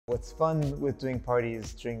What's fun with doing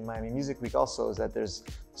parties during Miami Music Week also is that there's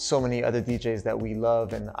so many other DJs that we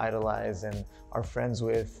love and idolize and are friends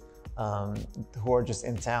with who are just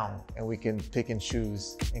in town, and we can pick and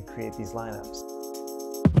choose and create these lineups.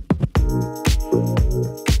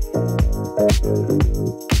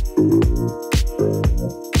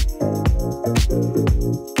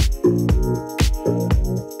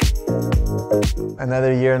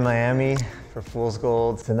 Another year in Miami for Fool's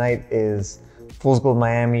Gold. Tonight is Fool's Gold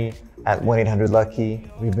Miami at 1-800-LUCKY.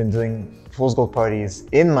 We've been doing Fool's Gold parties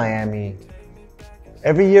in Miami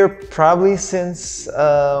every year probably since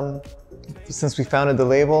we founded the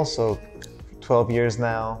label, so 12 years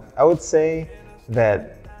now. I would say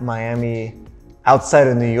that Miami, outside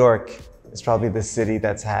of New York, is probably the city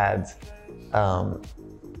that's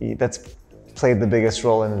that's played the biggest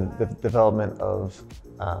role in the development of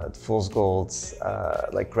Fool's Gold's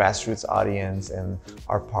like grassroots audience and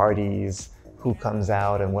our parties, who comes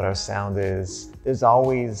out and what our sound is. There's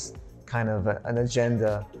always kind of an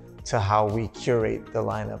agenda to how we curate the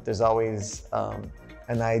lineup. There's always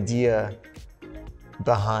an idea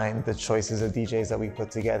behind the choices of DJs that we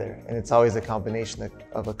put together. And it's always a combination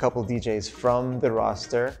of a couple DJs from the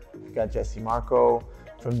roster. We've got Jesse Marco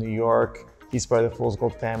from New York. He's part of the Fool's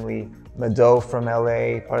Gold family. Mado from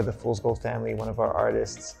LA, part of the Fool's Gold family, one of our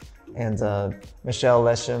artists. And Michelle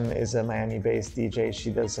Lesham is a Miami-based DJ. She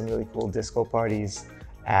does some really cool disco parties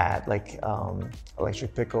at like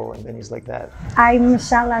Electric Pickle and venues like that. I'm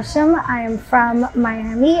Michelle Lesham. I am from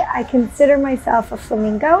Miami. I consider myself a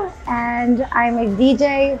flamingo, and I'm a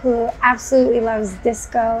DJ who absolutely loves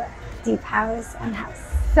disco, deep house, and house.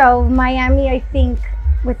 So Miami, I think,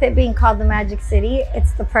 with it being called the Magic City,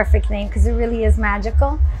 it's the perfect name because it really is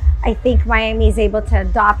magical. I think Miami is able to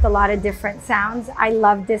adopt a lot of different sounds. I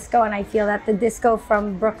love disco, and I feel that the disco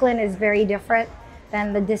from Brooklyn is very different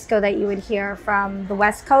than the disco that you would hear from the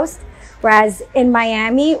West Coast. Whereas in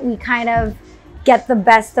Miami, we kind of get the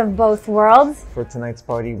best of both worlds. For tonight's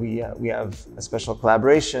party, we have a special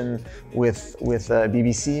collaboration with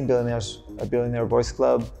BBC, Billionaire Boys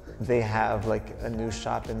Club. They have like a new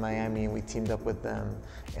shop in Miami, and we teamed up with them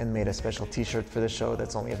and made a special t-shirt for the show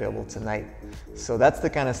that's only available tonight. So that's the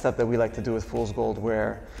kind of stuff that we like to do with Fool's Gold,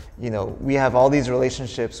 where, you know, we have all these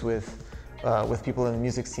relationships with people in the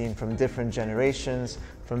music scene from different generations,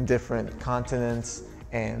 from different continents.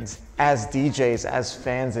 And as DJs, as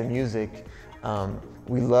fans of music,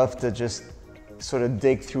 we love to just sort of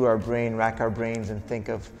dig through our brain, rack our brains, and think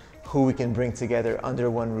of who we can bring together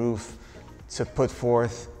under one roof to put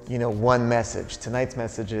forth, you know, one message. Tonight's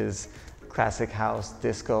message is classic house,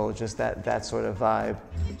 disco, just that sort of vibe.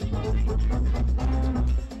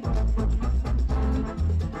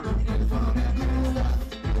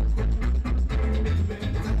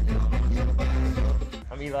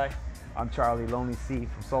 I'm Eli. I'm Charlie, Lonely C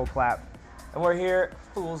from Soul Clap. And we're here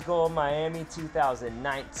at Fool's Gold Miami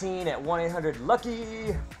 2019 at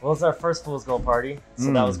 1-800-LUCKY. Well, it's our first Fool's Gold party,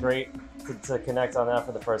 so that was great to connect on that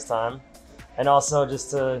for the first time. And also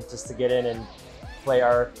just to get in and play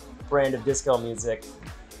our brand of disco music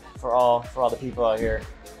for all the people out here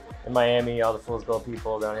in Miami, all the Fool's Gold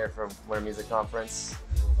people down here for Winter Music Conference.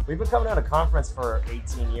 We've been coming out of conference for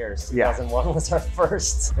 18 years. 2001 was our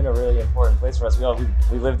first. It's been a really important place for us.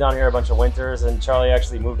 We lived down here a bunch of winters, and Charlie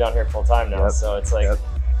actually moved down here full time now. So it's like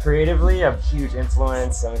creatively a huge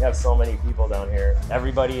influence, and we have so many people down here.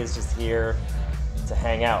 Everybody is just here to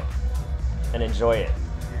hang out and enjoy it,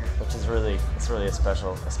 which is really a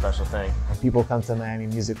special thing. People come to Miami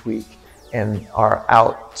Music Week and are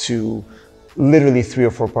out to literally 3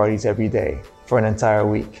 or 4 parties every day for an entire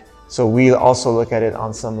week. So we also look at it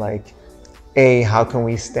on some like, A, how can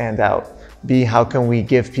we stand out? B, how can we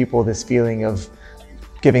give people this feeling of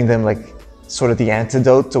giving them like sort of the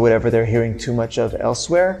antidote to whatever they're hearing too much of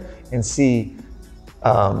elsewhere? And C,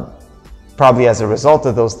 probably as a result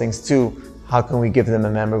of those things too, how can we give them a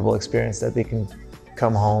memorable experience that they can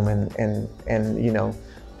come home and you know,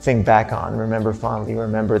 think back on, remember fondly,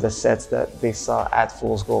 remember the sets that they saw at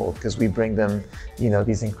Fool's Gold, because we bring them, you know,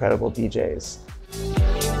 these incredible DJs.